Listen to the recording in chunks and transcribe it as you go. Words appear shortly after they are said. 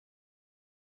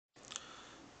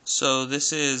So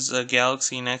this is a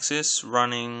Galaxy Nexus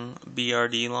running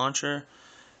BRD launcher.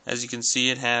 As you can see,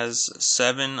 it has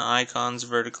 7 icons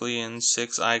vertically and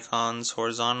 6 icons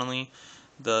horizontally.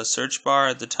 The search bar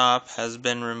at the top has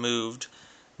been removed.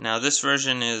 Now this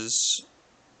version is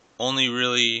only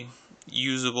really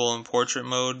usable in portrait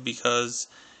mode, because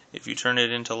if you turn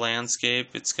it into landscape,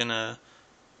 it's gonna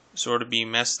sort of be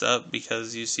messed up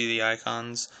because you see the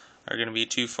icons are gonna be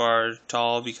too far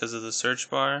tall because of the search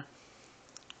bar.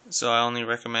 So I only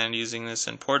recommend using this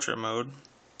in portrait mode.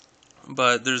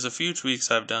 But there's a few tweaks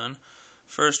I've done.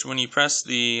 First, when you press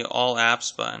the All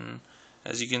Apps button,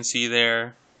 as you can see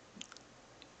there,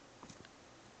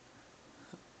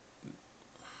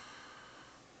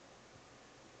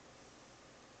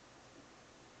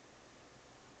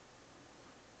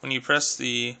 when you press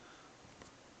the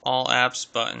All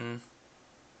Apps button,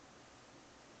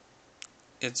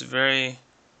 it's very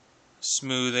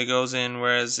smooth. It goes in,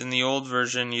 whereas in the old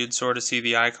version you'd sort of see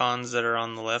the icons that are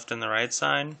on the left and the right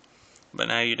side, but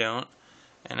now you don't.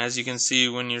 And as you can see,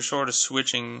 when you're sort of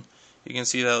switching, you can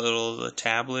see that little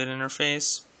tablet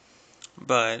interface.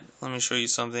 But let me show you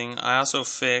something. I also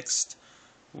fixed,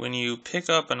 when you pick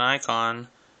up an icon,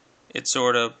 it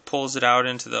sort of pulls it out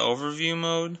into the overview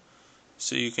mode,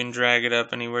 so you can drag it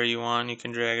up anywhere you want. You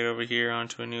can drag it over here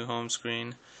onto a new home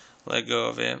screen, let go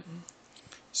of it.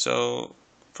 So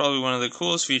probably one of the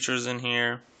coolest features in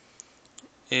here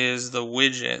is the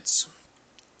widgets.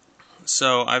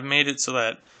 So I've made it so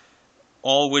that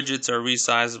all widgets are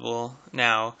resizable.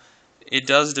 Now, it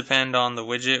does depend on the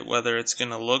widget whether it's going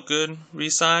to look good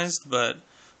resized, but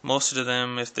most of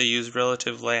them, if they use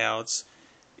relative layouts,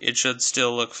 it should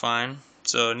still look fine.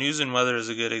 So news and weather is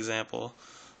a good example.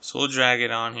 So we'll drag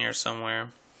it on here somewhere,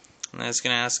 and then it's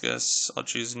going to ask us, I'll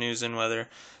choose news and weather.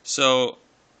 So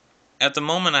at the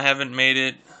moment I haven't made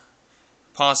it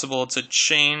possible to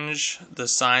change the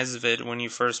size of it when you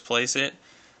first place it.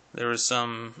 There was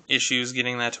some issues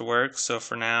getting that to work, so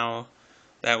for now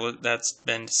that's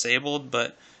been disabled.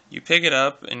 But you pick it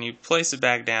up and you place it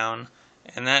back down,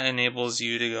 and that enables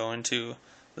you to go into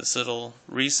this little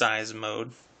resize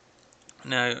mode.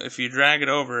 Now if you drag it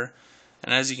over,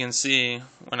 and as you can see,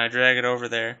 when I drag it over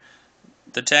there,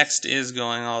 the text is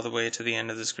going all the way to the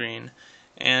end of the screen.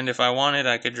 And if I wanted,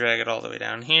 I could drag it all the way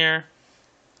down here.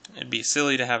 It'd be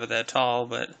silly to have it that tall,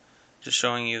 but just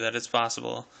showing you that it's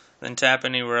possible. Then tap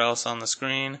anywhere else on the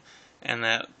screen, and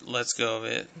that lets go of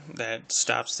it. That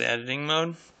stops the editing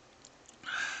mode.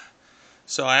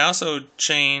 So I also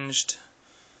changed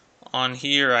on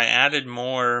here, I added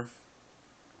more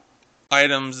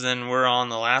items than were on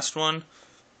the last one.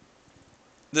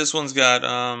 This one's got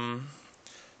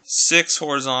 6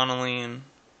 horizontally and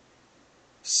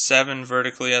 7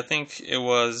 vertically. I think it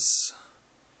was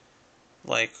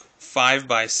like 5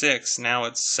 by 6, now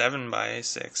it's 7 by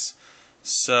 6.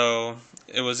 So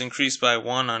it was increased by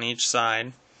 1 on each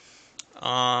side.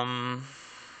 Let's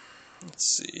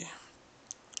see.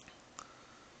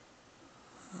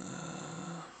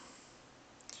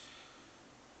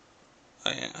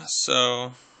 Yeah,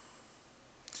 so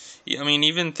I mean,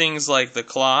 even things like the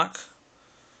clock,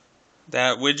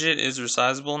 that widget is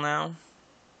resizable now.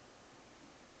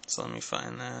 So let me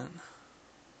find that.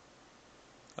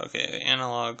 Okay, the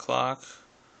analog clock.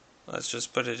 Let's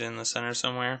just put it in the center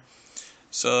somewhere.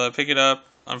 So I pick it up.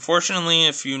 Unfortunately,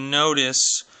 if you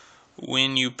notice,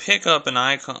 when you pick up an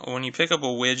icon, when you pick up a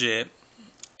widget,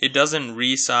 it doesn't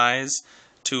resize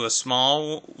to a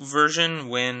small version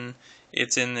when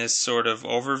it's in this sort of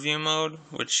overview mode,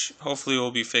 which hopefully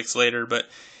will be fixed later. But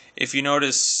if you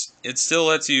notice, it still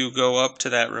lets you go up to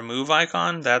that remove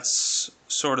icon. That's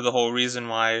sort of the whole reason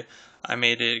why I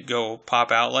made it go pop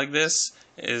out like this,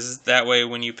 is that way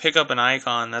when you pick up an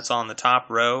icon that's on the top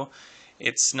row,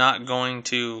 it's not going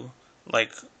to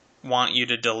like want you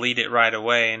to delete it right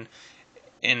away.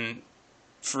 And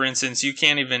for instance, you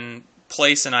can't even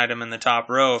place an item in the top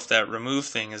row if that remove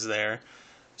thing is there.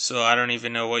 So I don't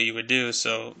even know what you would do.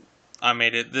 So I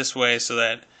made it this way so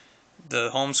that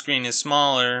the home screen is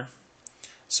smaller,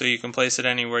 so you can place it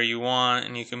anywhere you want,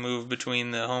 and you can move between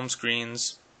the home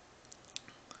screens.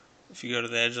 If you go to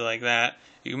the edge like that,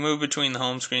 you can move between the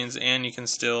home screens, and you can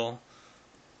still,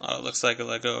 it looks like it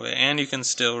let go of it, and you can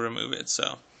still remove it.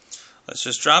 So let's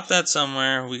just drop that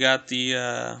somewhere. We got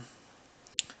the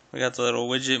little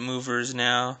widget movers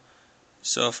now.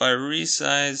 So if I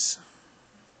resize,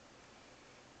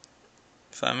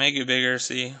 if I make it bigger,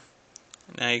 see,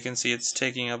 now you can see it's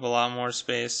taking up a lot more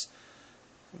space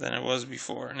than it was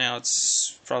before. Now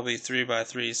it's probably 3 by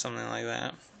 3, something like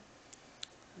that.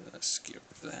 Let's get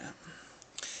rid of that.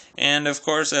 And of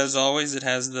course, as always, it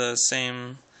has the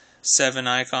same 7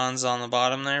 icons on the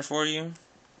bottom there for you.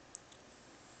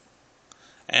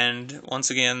 And once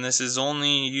again, this is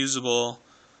only usable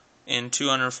in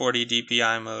 240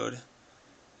 DPI mode.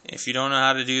 If you don't know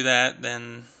how to do that,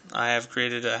 then I have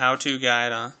created a how-to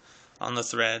guide on the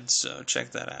thread, so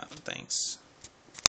check that out. Thanks.